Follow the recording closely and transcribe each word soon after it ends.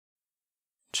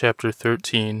Chapter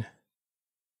 13.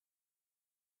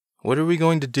 "What are we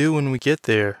going to do when we get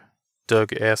there?"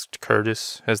 Doug asked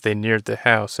Curtis as they neared the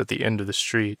house at the end of the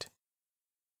street.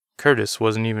 Curtis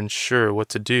wasn't even sure what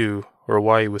to do or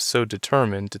why he was so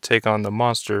determined to take on the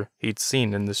monster he'd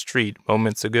seen in the street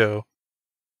moments ago.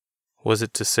 Was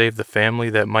it to save the family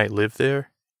that might live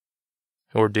there?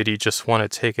 Or did he just want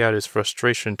to take out his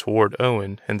frustration toward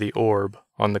Owen and the orb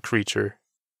on the creature?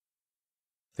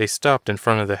 They stopped in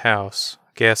front of the house,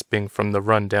 gasping from the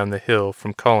run down the hill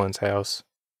from Colin's house.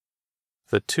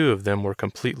 The two of them were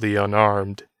completely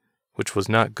unarmed, which was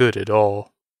not good at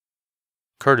all.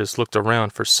 Curtis looked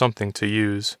around for something to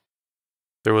use.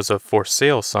 There was a "for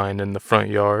sale" sign in the front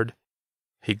yard.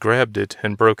 He grabbed it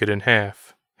and broke it in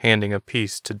half, handing a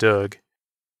piece to Doug.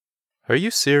 "Are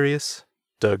you serious?"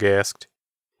 Doug asked.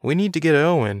 "We need to get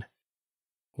Owen."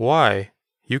 "Why?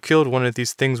 You killed one of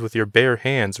these things with your bare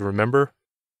hands, remember?"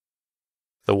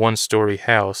 The one-story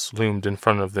house loomed in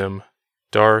front of them,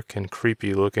 dark and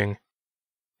creepy looking.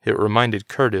 It reminded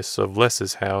Curtis of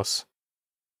Les's house.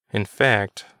 In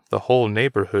fact, the whole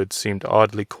neighborhood seemed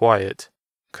oddly quiet,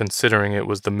 considering it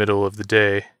was the middle of the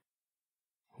day.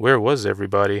 Where was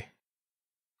everybody?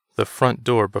 The front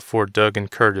door before Doug and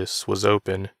Curtis was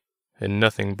open, and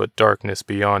nothing but darkness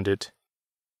beyond it.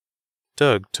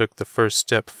 Doug took the first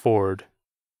step forward.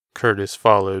 Curtis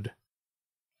followed.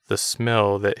 The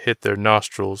smell that hit their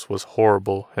nostrils was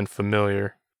horrible and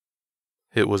familiar.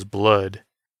 It was blood.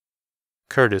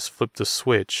 Curtis flipped the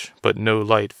switch, but no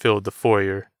light filled the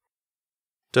foyer.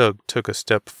 Doug took a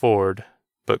step forward,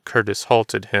 but Curtis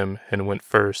halted him and went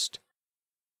first.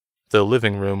 The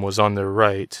living room was on their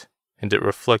right, and it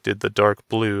reflected the dark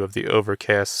blue of the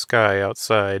overcast sky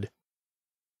outside.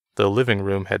 The living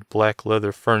room had black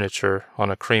leather furniture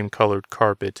on a cream-colored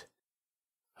carpet.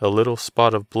 A little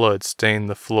spot of blood stained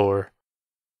the floor.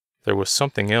 There was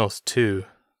something else, too.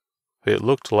 It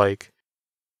looked like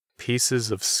pieces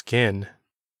of skin.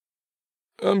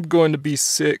 "I'm going to be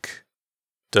sick,"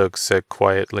 Doug said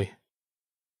quietly.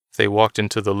 They walked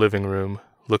into the living room,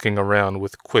 looking around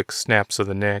with quick snaps of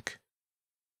the neck.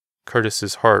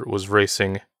 Curtis's heart was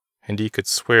racing, and he could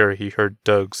swear he heard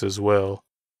Doug's as well.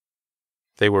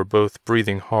 They were both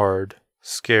breathing hard,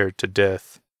 scared to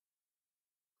death.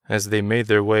 As they made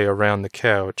their way around the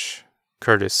couch,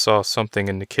 Curtis saw something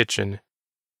in the kitchen.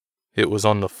 It was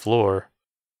on the floor.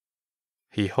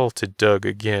 He halted Doug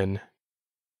again.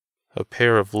 A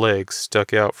pair of legs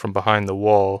stuck out from behind the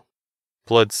wall,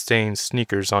 blood-stained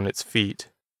sneakers on its feet.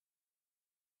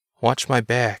 "Watch my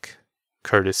back,"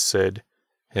 Curtis said,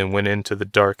 and went into the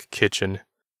dark kitchen.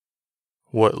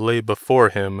 What lay before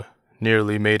him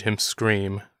nearly made him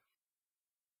scream.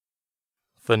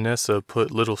 Vanessa put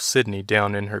little Sydney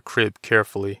down in her crib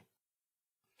carefully.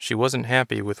 She wasn't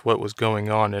happy with what was going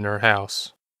on in her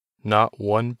house. Not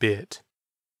one bit.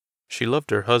 She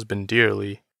loved her husband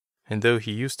dearly, and though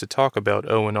he used to talk about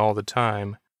Owen all the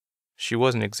time, she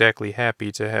wasn't exactly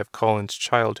happy to have Colin's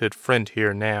childhood friend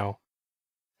here now.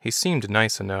 He seemed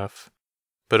nice enough,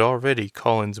 but already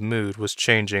Colin's mood was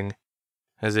changing,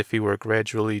 as if he were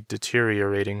gradually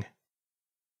deteriorating.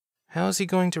 "How's he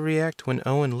going to react when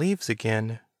Owen leaves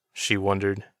again?" she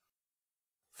wondered.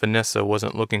 Vanessa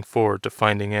wasn't looking forward to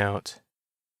finding out.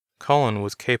 Colin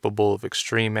was capable of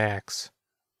extreme acts.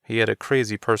 He had a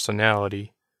crazy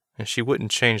personality, and she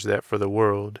wouldn't change that for the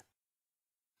world.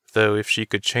 Though if she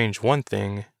could change one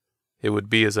thing, it would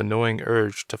be his annoying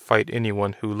urge to fight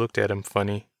anyone who looked at him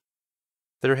funny.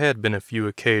 There had been a few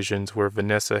occasions where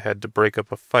Vanessa had to break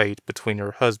up a fight between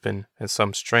her husband and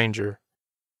some stranger.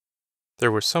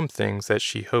 There were some things that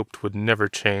she hoped would never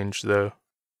change, though.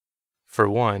 For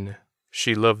one,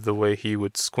 she loved the way he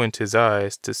would squint his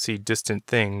eyes to see distant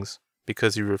things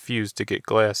because he refused to get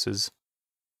glasses,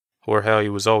 or how he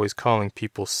was always calling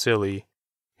people silly,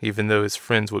 even though his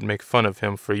friends would make fun of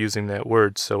him for using that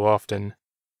word so often.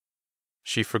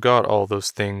 She forgot all those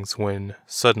things when,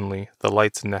 suddenly, the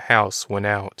lights in the house went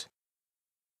out.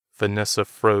 Vanessa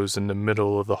froze in the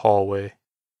middle of the hallway.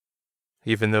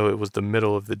 Even though it was the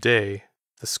middle of the day,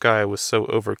 the sky was so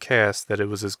overcast that it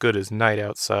was as good as night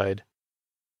outside.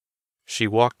 She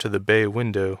walked to the bay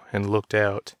window and looked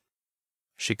out.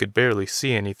 She could barely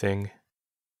see anything.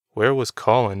 Where was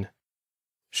Colin?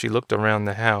 She looked around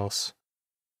the house.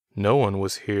 No one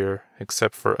was here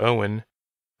except for Owen,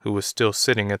 who was still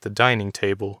sitting at the dining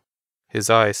table, his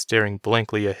eyes staring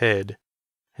blankly ahead,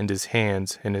 and his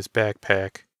hands in his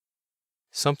backpack.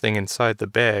 Something inside the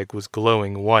bag was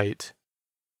glowing white.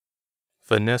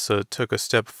 Vanessa took a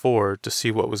step forward to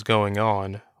see what was going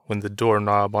on when the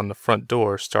doorknob on the front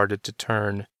door started to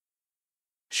turn.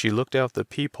 She looked out the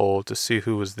peephole to see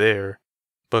who was there,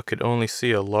 but could only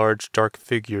see a large dark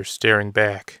figure staring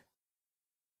back.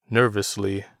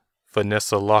 Nervously,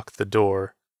 Vanessa locked the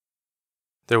door.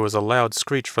 There was a loud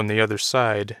screech from the other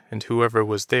side, and whoever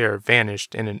was there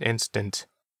vanished in an instant.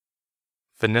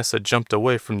 Vanessa jumped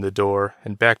away from the door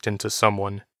and backed into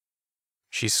someone.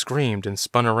 She screamed and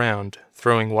spun around,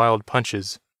 throwing wild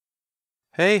punches.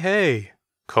 "Hey, hey!"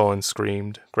 Cullen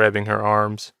screamed, grabbing her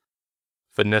arms.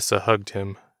 Vanessa hugged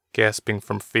him, gasping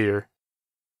from fear.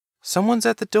 "Someone's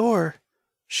at the door,"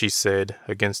 she said,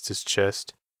 against his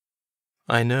chest.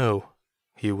 "I know,"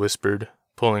 he whispered,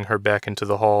 pulling her back into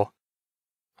the hall.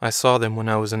 "I saw them when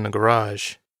I was in the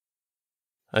garage."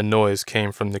 A noise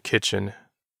came from the kitchen.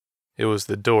 It was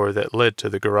the door that led to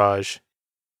the garage.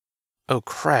 "Oh,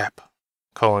 crap,"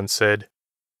 Cullen said.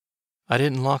 "I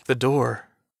didn't lock the door."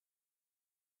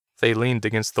 They leaned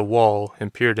against the wall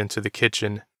and peered into the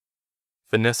kitchen.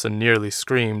 Vanessa nearly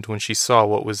screamed when she saw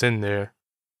what was in there.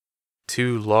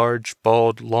 2 large,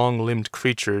 bald, long-limbed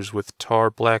creatures with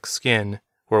tar-black skin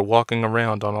were walking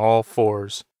around on all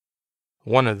fours.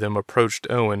 One of them approached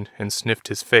Owen and sniffed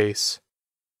his face.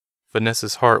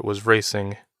 Vanessa's heart was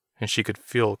racing, and she could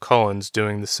feel Cullen's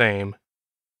doing the same.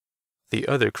 The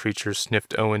other creature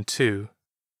sniffed Owen too.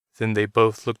 Then they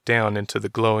both looked down into the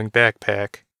glowing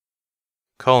backpack.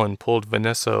 Cullen pulled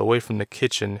Vanessa away from the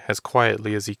kitchen as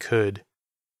quietly as he could.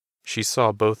 She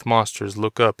saw both monsters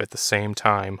look up at the same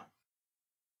time.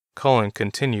 Cullen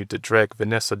continued to drag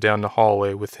Vanessa down the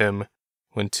hallway with him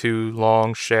when 2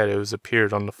 long shadows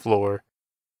appeared on the floor,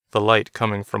 the light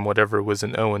coming from whatever was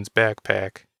in Owen's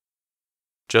backpack.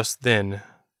 Just then,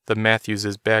 the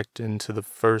Matthewses backed into the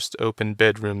first open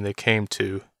bedroom they came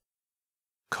to.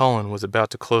 Cullen was about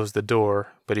to close the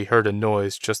door, but he heard a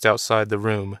noise just outside the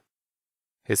room.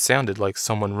 It sounded like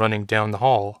someone running down the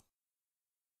hall.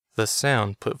 The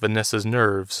sound put Vanessa's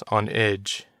nerves on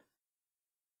edge.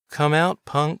 "Come out,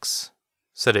 punks,"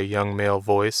 said a young male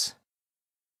voice.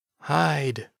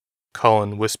 "Hide,"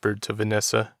 Cullen whispered to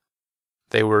Vanessa.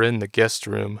 They were in the guest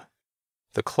room.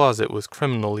 The closet was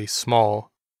criminally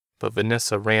small, but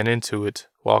Vanessa ran into it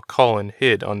while Cullen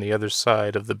hid on the other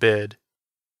side of the bed.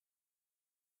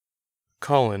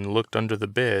 Cullen looked under the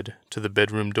bed to the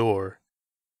bedroom door.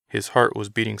 His heart was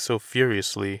beating so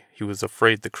furiously he was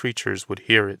afraid the creatures would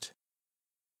hear it.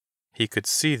 He could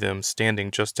see them standing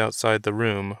just outside the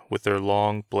room with their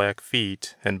long black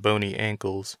feet and bony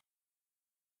ankles.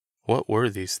 What were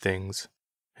these things,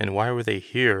 and why were they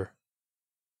here?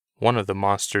 One of the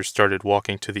monsters started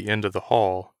walking to the end of the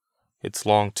hall, its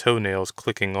long toenails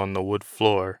clicking on the wood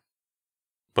floor.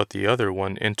 But the other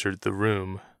one entered the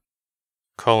room.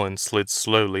 Cullen slid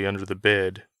slowly under the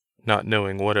bed, not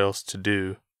knowing what else to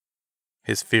do.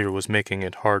 His fear was making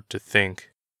it hard to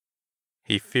think.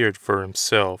 He feared for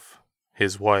himself,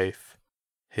 his wife,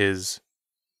 his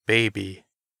baby.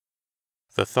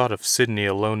 The thought of Sydney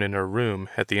alone in her room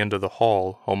at the end of the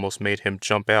hall almost made him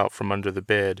jump out from under the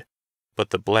bed,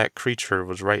 but the black creature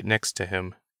was right next to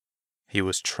him. He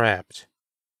was trapped.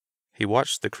 He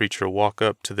watched the creature walk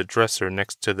up to the dresser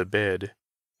next to the bed,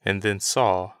 and then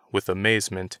saw, with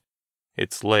amazement,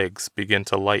 its legs begin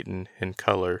to lighten in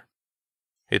color.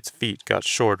 Its feet got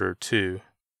shorter, too.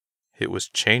 It was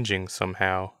changing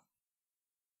somehow.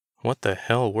 What the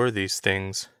hell were these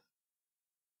things?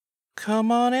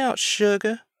 "Come on out,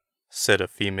 sugar," said a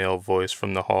female voice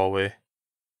from the hallway.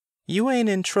 "You ain't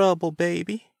in trouble,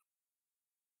 baby."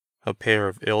 A pair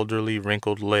of elderly,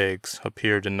 wrinkled legs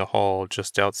appeared in the hall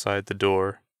just outside the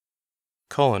door.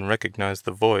 Cullen recognized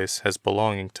the voice as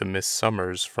belonging to Miss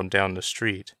Summers from down the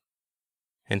street,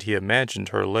 and he imagined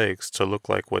her legs to look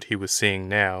like what he was seeing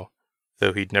now,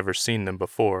 though he'd never seen them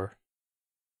before.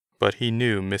 But he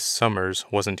knew Miss Summers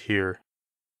wasn't here,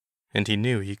 and he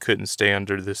knew he couldn't stay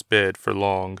under this bed for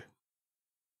long.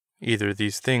 Either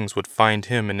these things would find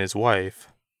him and his wife,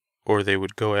 or they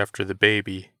would go after the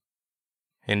baby,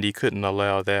 and he couldn't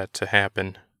allow that to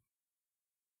happen.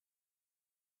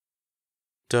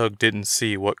 Doug didn't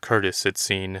see what Curtis had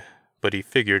seen, but he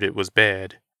figured it was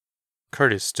bad.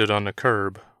 Curtis stood on the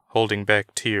curb, holding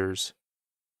back tears.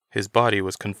 His body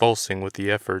was convulsing with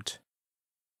the effort.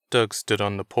 Doug stood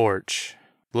on the porch,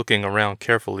 looking around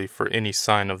carefully for any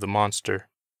sign of the monster.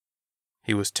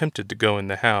 He was tempted to go in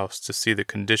the house to see the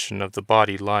condition of the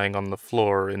body lying on the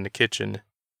floor in the kitchen.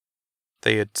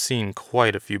 They had seen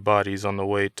quite a few bodies on the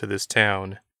way to this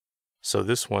town, so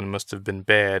this one must have been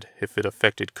bad if it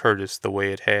affected Curtis the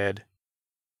way it had.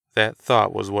 That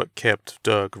thought was what kept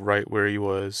Doug right where he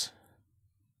was.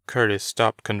 Curtis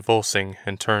stopped convulsing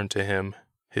and turned to him,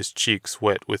 his cheeks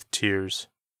wet with tears.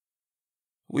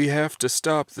 "We have to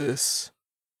stop this,"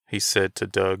 he said to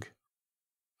Doug.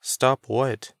 "Stop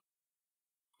what?"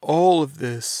 All of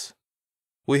this.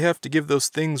 We have to give those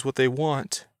things what they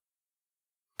want.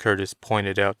 Curtis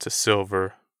pointed out to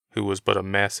Silver, who was but a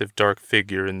massive dark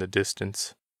figure in the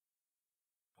distance.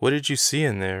 What did you see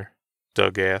in there?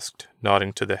 Doug asked,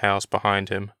 nodding to the house behind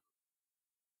him.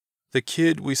 The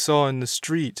kid we saw in the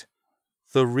street.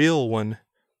 The real one.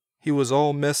 He was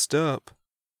all messed up.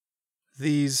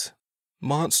 These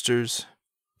monsters,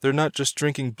 they're not just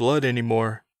drinking blood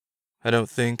anymore, I don't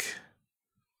think.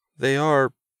 They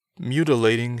are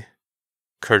mutilating.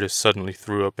 Curtis suddenly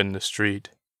threw up in the street.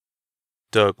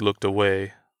 Doug looked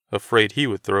away, afraid he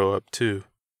would throw up too.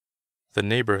 The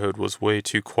neighborhood was way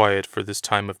too quiet for this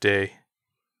time of day.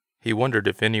 He wondered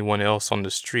if anyone else on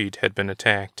the street had been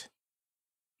attacked.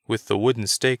 With the wooden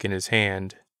stake in his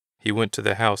hand, he went to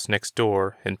the house next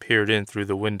door and peered in through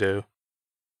the window.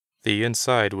 The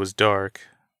inside was dark.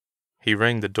 He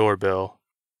rang the doorbell.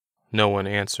 No one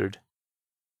answered.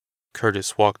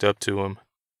 Curtis walked up to him.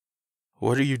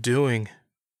 What are you doing?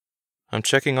 I'm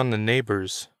checking on the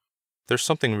neighbors. There's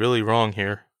something really wrong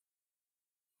here.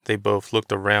 They both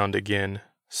looked around again,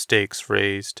 stakes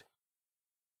raised.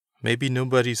 Maybe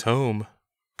nobody's home,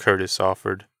 Curtis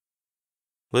offered.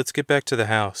 Let's get back to the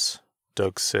house,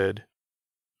 Doug said.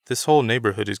 This whole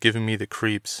neighborhood is giving me the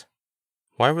creeps.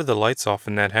 Why were the lights off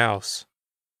in that house?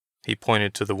 He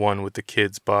pointed to the one with the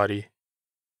kid's body.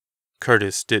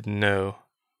 Curtis didn't know,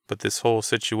 but this whole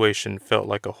situation felt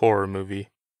like a horror movie.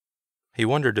 He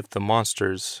wondered if the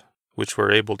monsters, which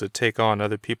were able to take on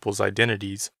other people's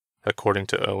identities, according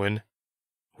to Owen,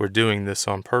 were doing this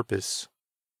on purpose.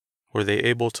 Were they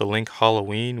able to link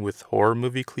Halloween with horror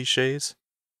movie cliches?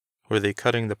 Were they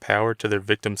cutting the power to their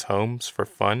victims' homes for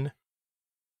fun?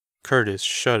 Curtis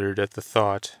shuddered at the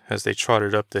thought as they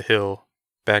trotted up the hill,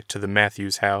 back to the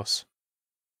Matthews house.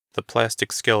 The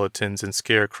plastic skeletons and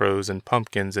scarecrows and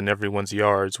pumpkins in everyone's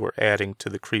yards were adding to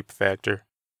the creep factor.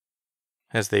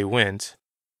 As they went,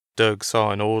 Doug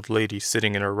saw an old lady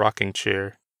sitting in her rocking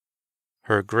chair.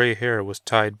 Her gray hair was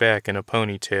tied back in a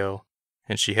ponytail,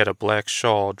 and she had a black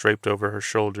shawl draped over her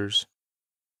shoulders.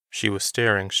 She was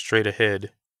staring straight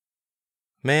ahead.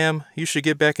 "Ma'am, you should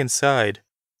get back inside,"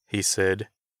 he said.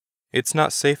 "It's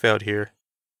not safe out here."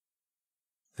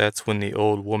 That's when the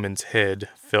old woman's head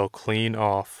fell clean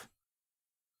off.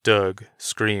 Doug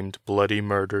screamed bloody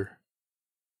murder.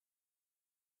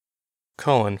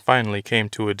 Cullen finally came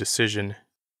to a decision.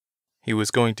 He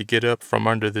was going to get up from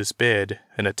under this bed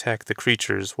and attack the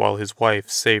creatures while his wife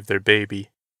saved their baby.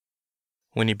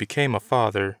 When he became a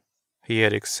father, he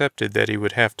had accepted that he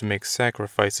would have to make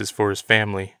sacrifices for his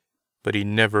family, but he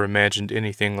never imagined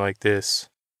anything like this.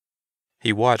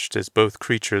 He watched as both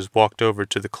creatures walked over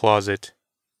to the closet.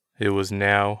 It was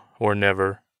now or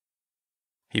never.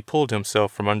 He pulled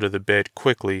himself from under the bed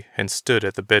quickly and stood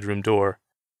at the bedroom door.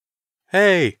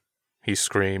 "Hey!" he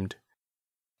screamed.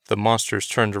 The monsters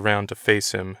turned around to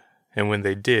face him, and when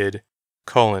they did,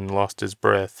 Cullen lost his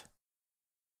breath.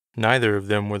 Neither of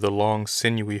them were the long,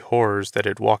 sinewy horrors that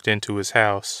had walked into his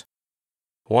house.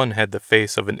 One had the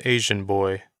face of an Asian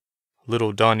boy,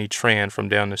 little Donnie Tran from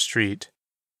down the street,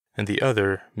 and the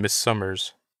other Miss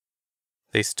Summers.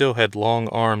 They still had long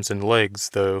arms and legs,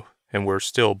 though, and were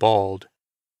still bald.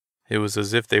 It was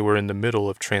as if they were in the middle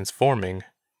of transforming,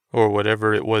 or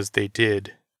whatever it was they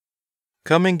did.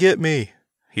 "Come and get me,"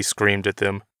 he screamed at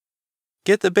them.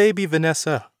 "Get the baby,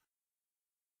 Vanessa."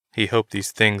 He hoped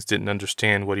these things didn't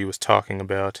understand what he was talking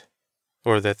about,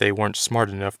 or that they weren't smart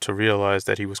enough to realize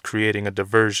that he was creating a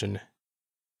diversion.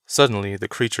 Suddenly, the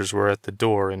creatures were at the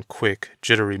door in quick,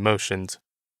 jittery motions,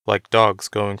 like dogs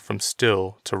going from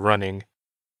still to running.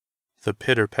 The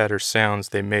pitter-patter sounds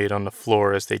they made on the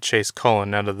floor as they chased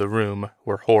Cullen out of the room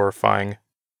were horrifying.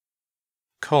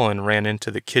 Cullen ran into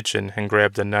the kitchen and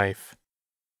grabbed a knife.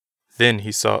 Then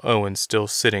he saw Owen still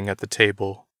sitting at the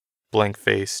table,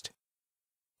 blank-faced.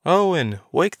 "Owen,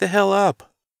 wake the hell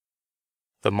up!"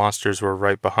 The monsters were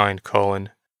right behind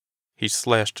Cullen. He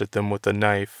slashed at them with the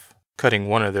knife, cutting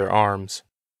one of their arms.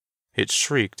 It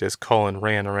shrieked as Cullen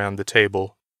ran around the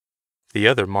table. The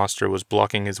other monster was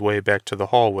blocking his way back to the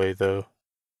hallway, though.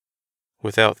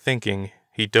 Without thinking,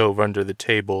 he dove under the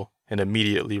table and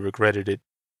immediately regretted it.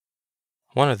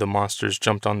 One of the monsters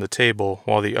jumped on the table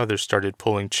while the other started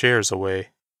pulling chairs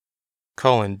away.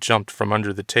 Cullen jumped from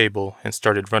under the table and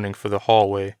started running for the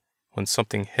hallway when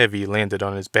something heavy landed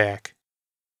on his back.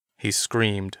 He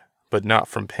screamed, but not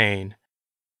from pain.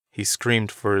 He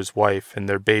screamed for his wife and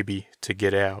their baby to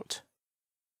get out.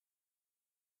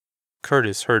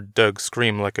 Curtis heard Doug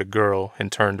scream like a girl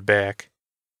and turned back.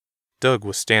 Doug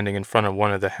was standing in front of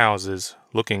one of the houses,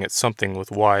 looking at something with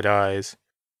wide eyes.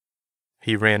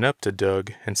 He ran up to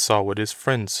Doug and saw what his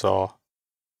friend saw.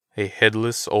 a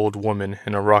headless old woman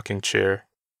in a rocking chair.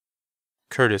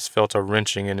 Curtis felt a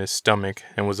wrenching in his stomach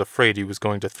and was afraid he was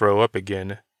going to throw up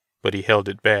again, but he held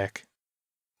it back.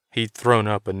 He'd thrown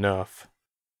up enough.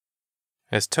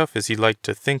 As tough as he liked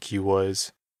to think he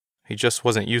was, he just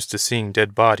wasn't used to seeing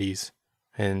dead bodies,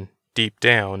 and, deep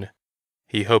down,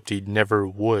 he hoped he never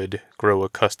would grow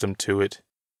accustomed to it.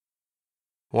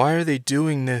 "Why are they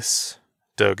doing this?"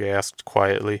 Doug asked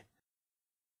quietly.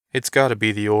 "It's gotta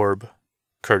be the orb,"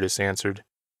 Curtis answered.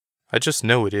 "I just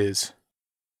know it is."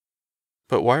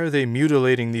 "But why are they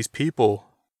mutilating these people?"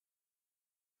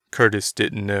 Curtis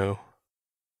didn't know.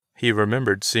 He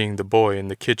remembered seeing the boy in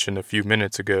the kitchen a few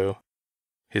minutes ago.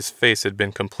 His face had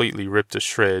been completely ripped to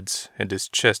shreds, and his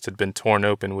chest had been torn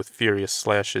open with furious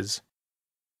slashes.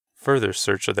 Further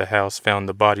search of the house found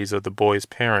the bodies of the boy's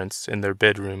parents in their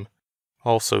bedroom,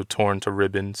 also torn to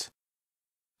ribbons.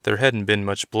 There hadn't been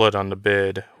much blood on the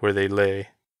bed where they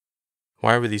lay.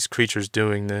 Why were these creatures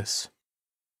doing this?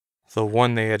 The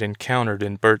one they had encountered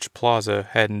in Birch Plaza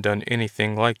hadn't done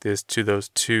anything like this to those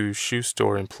 2 shoe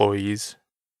store employees.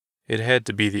 It had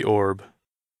to be the orb.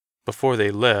 Before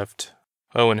they left,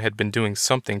 Owen had been doing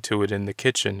something to it in the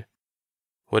kitchen.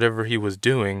 Whatever he was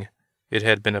doing, it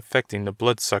had been affecting the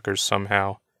bloodsuckers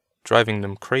somehow, driving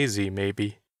them crazy,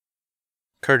 maybe.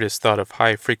 Curtis thought of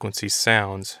high-frequency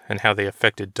sounds and how they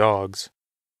affected dogs.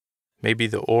 Maybe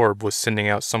the orb was sending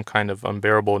out some kind of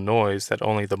unbearable noise that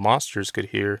only the monsters could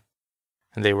hear,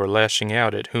 and they were lashing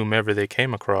out at whomever they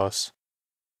came across.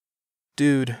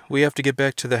 "Dude, we have to get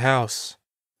back to the house,"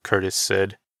 Curtis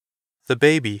said. "The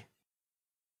baby."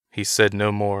 He said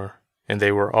no more, and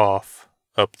they were off,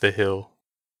 up the hill.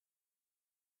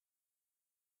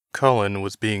 Cullen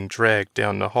was being dragged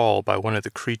down the hall by one of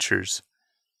the creatures.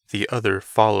 The other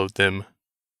followed them.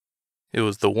 It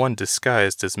was the one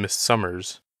disguised as Miss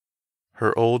Summers.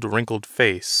 Her old wrinkled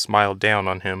face smiled down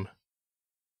on him.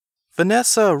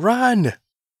 "Vanessa, run!"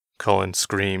 Cullen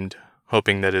screamed,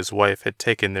 hoping that his wife had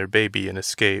taken their baby and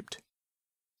escaped.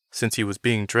 Since he was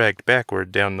being dragged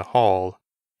backward down the hall,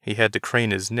 he had to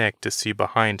crane his neck to see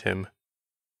behind him.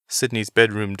 Sydney's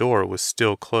bedroom door was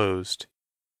still closed.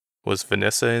 Was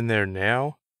Vanessa in there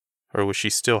now, or was she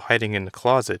still hiding in the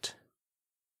closet?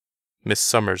 Miss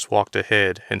Summers walked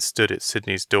ahead and stood at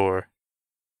Sydney's door.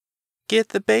 "Get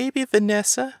the baby,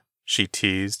 Vanessa," she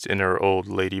teased in her old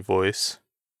lady voice.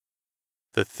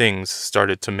 The things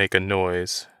started to make a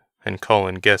noise, and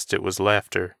Cullen guessed it was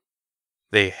laughter.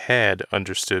 They had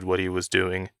understood what he was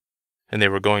doing, and they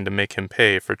were going to make him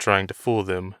pay for trying to fool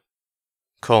them.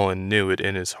 Cullen knew it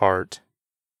in his heart.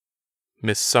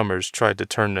 Miss Summers tried to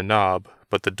turn the knob,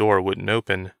 but the door wouldn't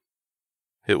open.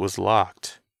 It was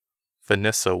locked.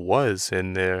 Vanessa was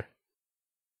in there.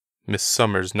 Miss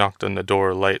Summers knocked on the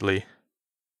door lightly.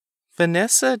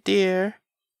 "Vanessa, dear,"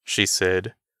 she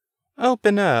said,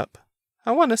 "open up.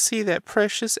 I want to see that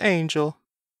precious angel."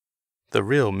 The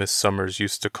real Miss Summers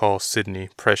used to call Sydney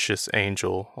Precious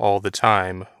Angel all the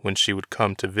time when she would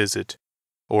come to visit,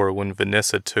 or when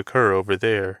Vanessa took her over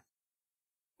there.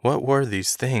 What were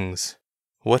these things?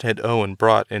 What had Owen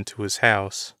brought into his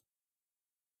house?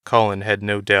 Cullen had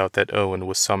no doubt that Owen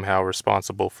was somehow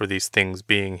responsible for these things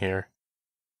being here.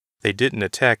 They didn't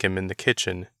attack him in the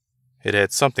kitchen. It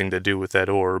had something to do with that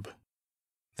orb.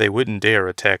 They wouldn't dare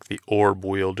attack the orb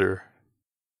wielder.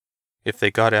 If they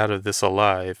got out of this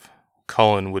alive,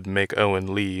 Cullen would make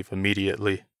Owen leave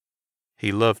immediately.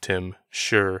 He loved him,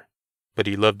 sure, but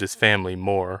he loved his family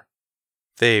more.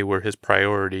 They were his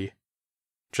priority.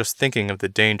 Just thinking of the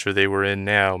danger they were in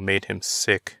now made him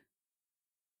sick.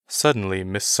 Suddenly,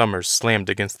 Miss Summers slammed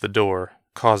against the door,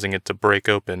 causing it to break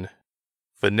open.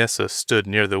 Vanessa stood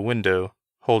near the window,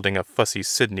 holding a fussy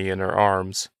Sydney in her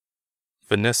arms.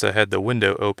 Vanessa had the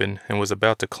window open and was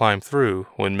about to climb through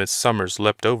when Miss Summers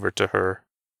leapt over to her.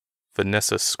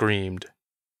 Vanessa screamed.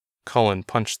 Cullen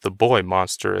punched the boy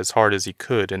monster as hard as he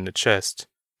could in the chest,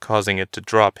 causing it to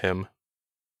drop him.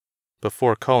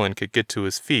 Before Cullen could get to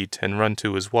his feet and run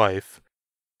to his wife,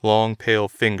 long pale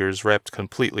fingers wrapped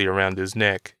completely around his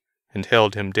neck and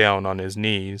held him down on his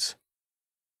knees.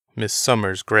 Miss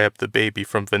Summers grabbed the baby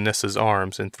from Vanessa's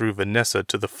arms and threw Vanessa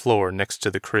to the floor next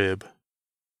to the crib.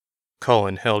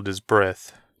 Cullen held his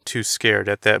breath, too scared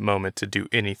at that moment to do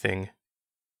anything.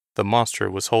 The monster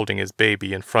was holding his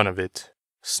baby in front of it,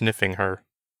 sniffing her.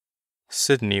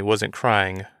 Sydney wasn't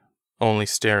crying, only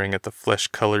staring at the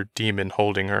flesh-colored demon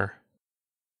holding her.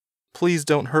 "Please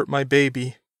don't hurt my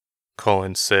baby,"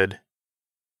 Cullen said.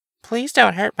 "Please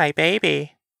don't hurt my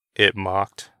baby," it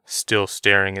mocked, still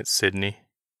staring at Sydney.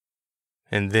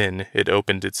 And then it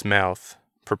opened its mouth,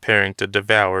 preparing to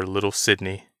devour little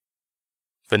Sydney.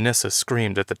 Vanessa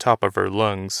screamed at the top of her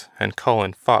lungs, and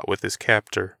Colin fought with his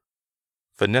captor.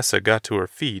 Vanessa got to her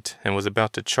feet and was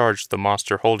about to charge the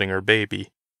monster holding her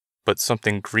baby, but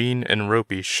something green and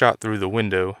ropey shot through the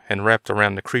window and wrapped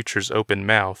around the creature's open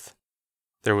mouth.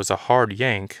 There was a hard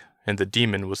yank, and the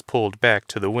demon was pulled back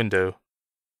to the window.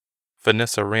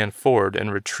 Vanessa ran forward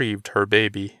and retrieved her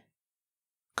baby.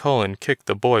 Colin kicked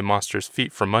the boy monster's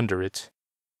feet from under it.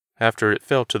 After it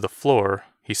fell to the floor,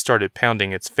 he started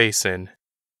pounding its face in.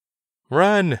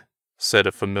 "Run!" said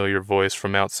a familiar voice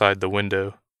from outside the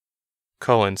window.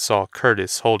 Colin saw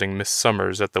Curtis holding Miss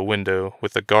Summers at the window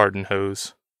with a garden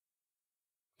hose.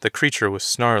 The creature was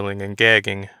snarling and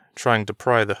gagging, trying to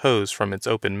pry the hose from its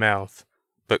open mouth,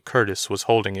 but Curtis was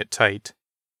holding it tight.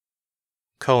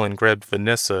 Colin grabbed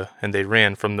Vanessa and they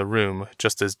ran from the room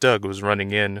just as Doug was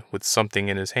running in with something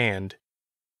in his hand.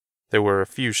 There were a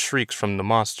few shrieks from the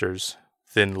monsters,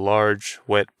 then large,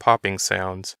 wet popping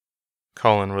sounds.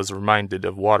 Colin was reminded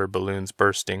of water balloons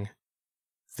bursting.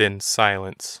 Then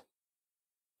silence.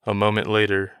 A moment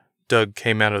later, Doug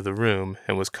came out of the room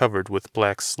and was covered with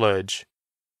black sludge.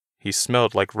 He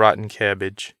smelled like rotten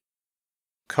cabbage.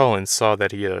 Colin saw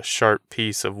that he had a sharp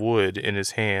piece of wood in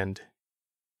his hand.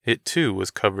 It too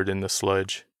was covered in the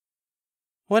sludge.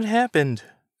 "What happened?"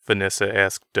 Vanessa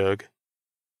asked Doug.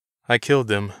 "I killed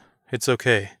them. It's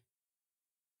okay."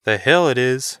 "The hell it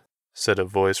is," said a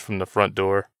voice from the front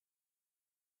door.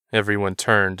 Everyone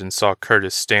turned and saw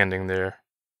Curtis standing there,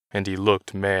 and he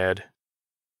looked mad.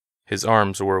 His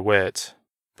arms were wet,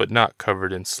 but not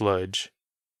covered in sludge.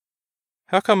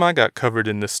 "How come I got covered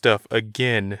in this stuff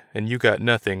again, and you got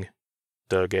nothing?"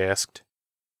 Doug asked.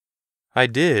 "I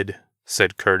did,"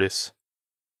 said Curtis.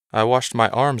 "I washed my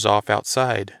arms off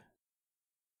outside."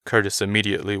 Curtis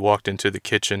immediately walked into the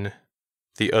kitchen.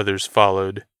 The others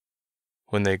followed.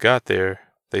 When they got there,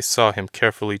 they saw him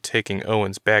carefully taking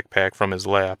Owen's backpack from his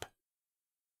lap.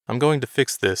 "I'm going to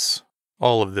fix this,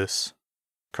 all of this,"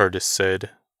 Curtis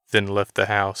said, then left the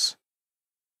house.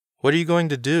 "What are you going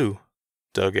to do?"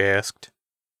 Doug asked.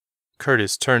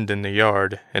 Curtis turned in the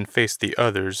yard and faced the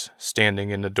others standing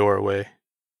in the doorway.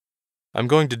 "I'm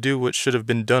going to do what should have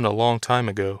been done a long time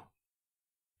ago."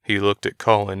 He looked at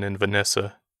Colin and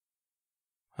Vanessa.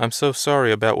 "I'm so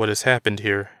sorry about what has happened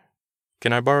here.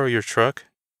 Can I borrow your truck?"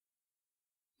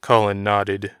 Colin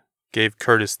nodded, gave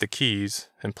Curtis the keys,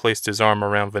 and placed his arm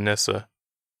around Vanessa.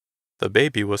 The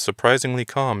baby was surprisingly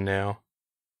calm now.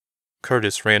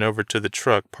 Curtis ran over to the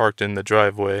truck parked in the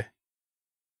driveway.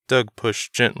 Doug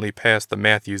pushed gently past the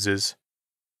Matthewses.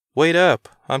 "Wait up,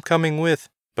 I'm coming with."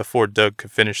 Before Doug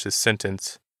could finish his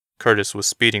sentence, Curtis was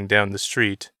speeding down the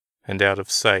street and out of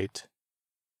sight.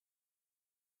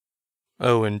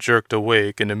 Owen jerked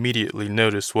awake and immediately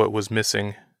noticed what was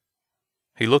missing.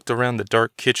 He looked around the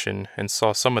dark kitchen and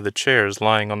saw some of the chairs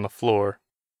lying on the floor.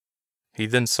 He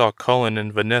then saw Colin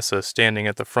and Vanessa standing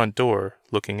at the front door,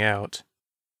 looking out.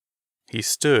 He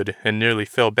stood and nearly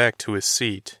fell back to his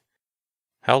seat.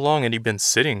 How long had he been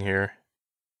sitting here?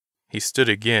 He stood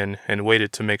again and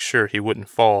waited to make sure he wouldn't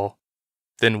fall,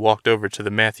 then walked over to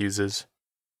the Matthewses.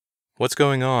 "What's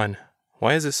going on?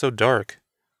 Why is it so dark?"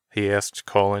 he asked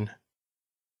Colin.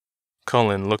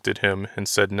 Colin looked at him and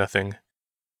said nothing.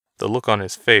 The look on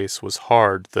his face was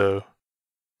hard, though.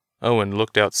 Owen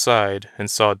looked outside and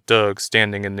saw Doug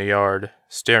standing in the yard,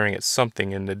 staring at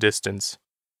something in the distance.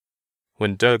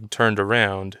 When Doug turned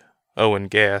around, Owen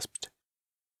gasped.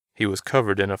 He was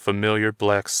covered in a familiar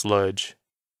black sludge.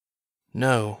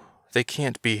 "No, they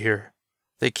can't be here.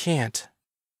 They can't."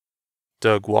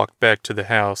 Doug walked back to the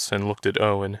house and looked at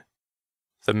Owen.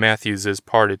 The Matthewses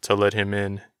parted to let him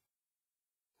in.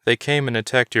 "They came and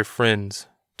attacked your friends,"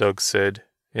 Doug said,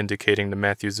 indicating the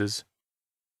Matthewses.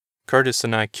 "Curtis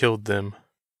and I killed them."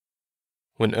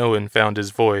 When Owen found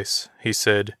his voice, he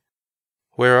said,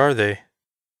 "Where are they?"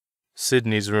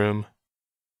 "Sydney's room."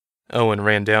 Owen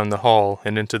ran down the hall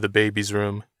and into the baby's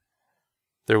room.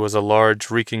 There was a large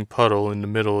reeking puddle in the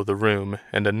middle of the room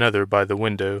and another by the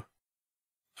window.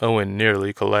 Owen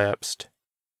nearly collapsed.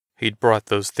 He'd brought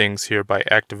those things here by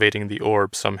activating the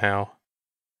orb somehow.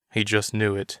 He just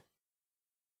knew it.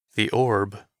 The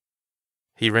orb.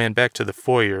 He ran back to the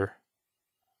foyer.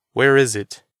 "Where is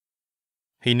it?"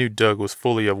 He knew Doug was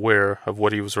fully aware of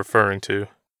what he was referring to.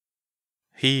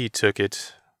 "He took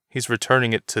it. He's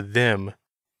returning it to them."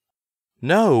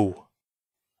 "No!"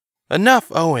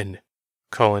 "Enough, Owen!"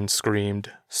 Colin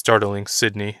screamed, startling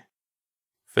Sydney.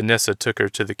 Vanessa took her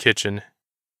to the kitchen.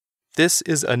 "This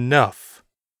is enough.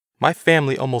 My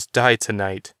family almost died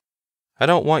tonight. I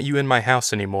don't want you in my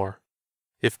house anymore.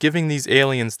 If giving these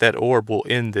aliens that orb will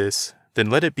end this, then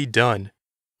let it be done.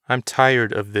 I'm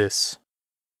tired of this."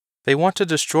 They want to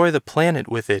destroy the planet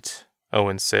with it,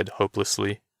 Owen said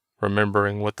hopelessly,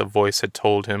 remembering what the voice had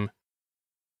told him.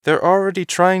 They're already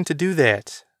trying to do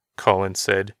that, Colin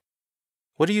said.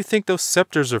 What do you think those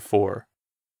scepters are for?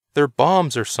 They're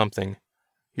bombs or something.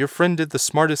 Your friend did the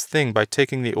smartest thing by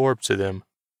taking the orb to them.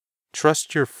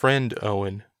 Trust your friend,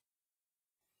 Owen.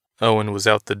 Owen was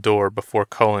out the door before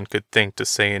Colin could think to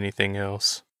say anything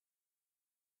else.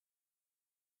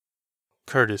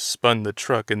 Curtis spun the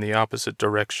truck in the opposite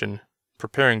direction,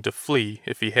 preparing to flee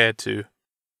if he had to.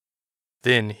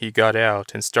 Then he got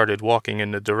out and started walking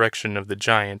in the direction of the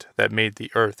giant that made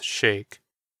the earth shake.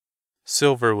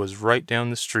 Silver was right down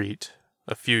the street,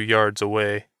 a few yards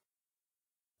away.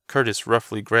 Curtis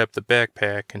roughly grabbed the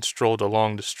backpack and strolled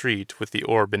along the street with the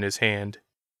orb in his hand.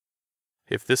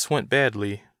 If this went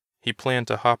badly, he planned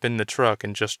to hop in the truck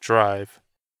and just drive.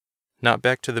 Not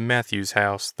back to the Matthews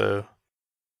house, though.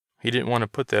 He didn't want to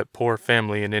put that poor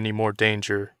family in any more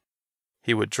danger.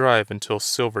 He would drive until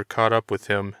Silver caught up with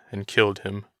him and killed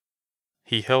him.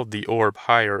 He held the orb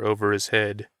higher over his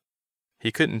head.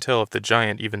 He couldn't tell if the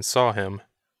giant even saw him,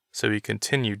 so he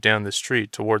continued down the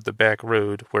street toward the back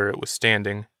road where it was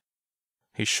standing.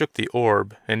 He shook the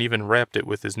orb and even rapped it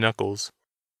with his knuckles.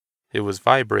 It was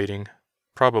vibrating,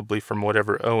 probably from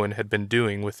whatever Owen had been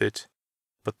doing with it,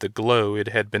 but the glow it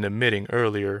had been emitting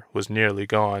earlier was nearly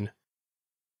gone.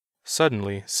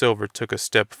 Suddenly, Silver took a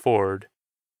step forward.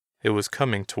 It was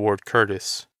coming toward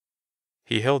Curtis.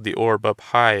 He held the orb up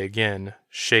high again,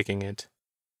 shaking it.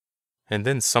 And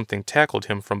then something tackled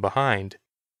him from behind.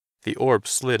 The orb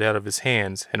slid out of his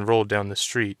hands and rolled down the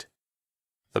street.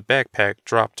 The backpack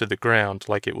dropped to the ground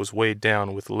like it was weighed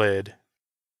down with lead.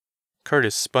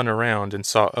 Curtis spun around and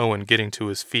saw Owen getting to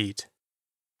his feet.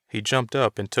 He jumped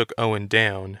up and took Owen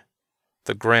down.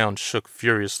 The ground shook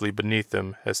furiously beneath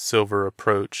them as Silver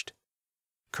approached.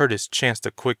 Curtis chanced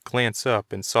a quick glance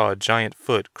up and saw a giant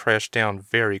foot crash down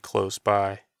very close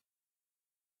by.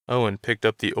 Owen picked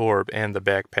up the orb and the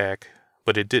backpack,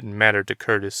 but it didn't matter to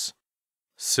Curtis.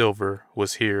 Silver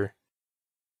was here.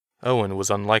 Owen was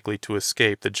unlikely to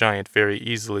escape the giant very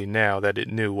easily now that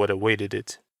it knew what awaited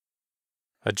it.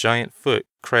 A giant foot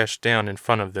crashed down in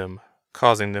front of them,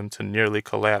 causing them to nearly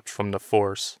collapse from the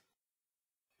force.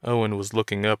 Owen was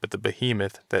looking up at the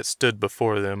behemoth that stood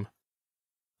before them.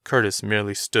 Curtis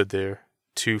merely stood there,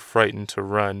 too frightened to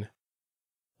run.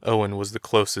 Owen was the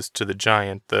closest to the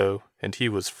giant, though, and he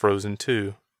was frozen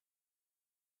too.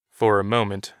 For a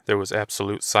moment there was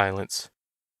absolute silence.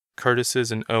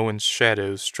 Curtis's and Owen's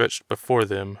shadows stretched before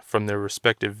them from their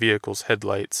respective vehicles'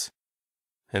 headlights,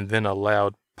 and then a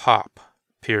loud pop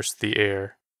pierced the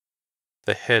air.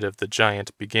 The head of the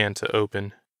giant began to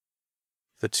open.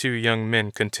 The two young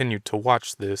men continued to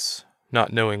watch this,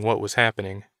 not knowing what was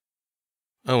happening.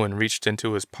 Owen reached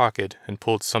into his pocket and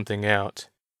pulled something out.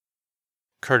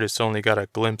 Curtis only got a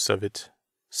glimpse of it,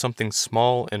 something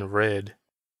small and red.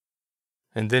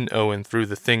 And then Owen threw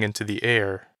the thing into the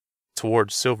air,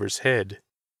 toward Silver's head.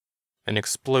 An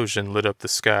explosion lit up the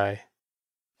sky.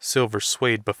 Silver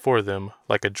swayed before them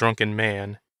like a drunken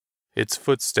man, its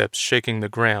footsteps shaking the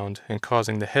ground and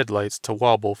causing the headlights to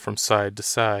wobble from side to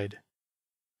side.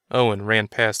 Owen ran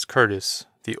past Curtis,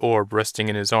 the orb resting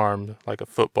in his arm like a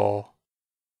football.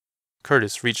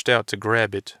 Curtis reached out to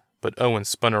grab it, but Owen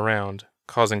spun around,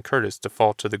 causing Curtis to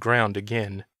fall to the ground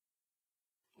again.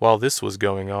 While this was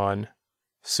going on,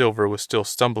 Silver was still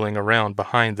stumbling around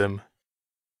behind them.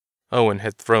 Owen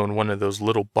had thrown one of those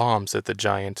little bombs at the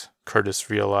giant, Curtis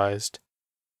realized,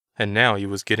 and now he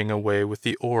was getting away with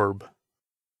the orb.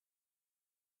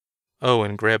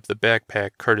 Owen grabbed the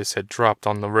backpack Curtis had dropped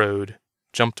on the road,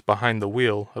 jumped behind the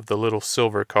wheel of the little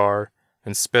silver car,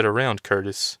 and sped around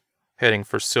Curtis, heading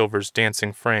for Silver's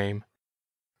dancing frame.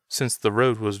 Since the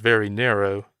road was very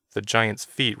narrow, the giant's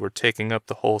feet were taking up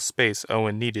the whole space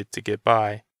Owen needed to get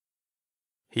by.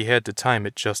 He had to time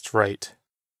it just right.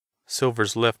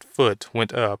 Silver's left foot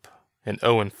went up, and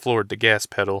Owen floored the gas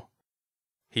pedal.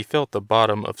 He felt the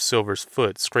bottom of Silver's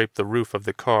foot scrape the roof of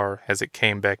the car as it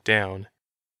came back down.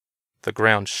 The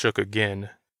ground shook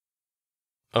again.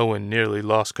 Owen nearly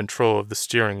lost control of the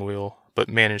steering wheel, but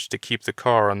managed to keep the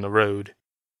car on the road.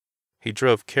 He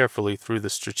drove carefully through the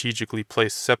strategically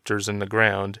placed scepters in the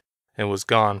ground, and was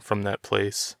gone from that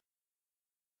place.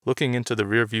 Looking into the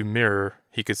rearview mirror,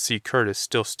 he could see Curtis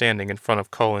still standing in front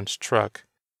of Colin's truck.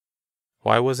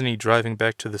 Why wasn't he driving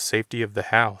back to the safety of the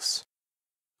house?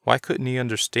 Why couldn't he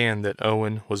understand that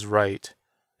Owen was right,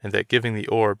 and that giving the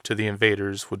orb to the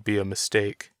invaders would be a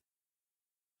mistake?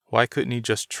 Why couldn't he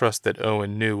just trust that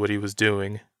Owen knew what he was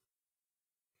doing?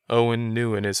 Owen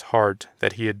knew in his heart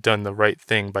that he had done the right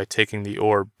thing by taking the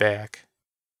orb back.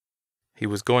 He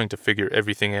was going to figure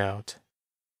everything out.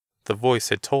 The voice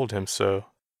had told him so.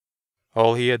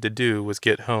 All he had to do was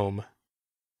get home.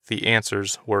 The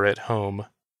answers were at home.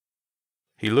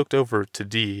 He looked over to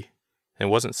Dee, and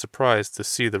wasn't surprised to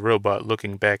see the robot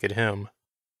looking back at him.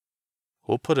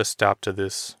 "We'll put a stop to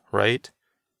this, right?"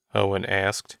 Owen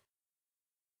asked.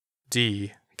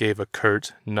 Dee gave a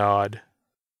curt nod.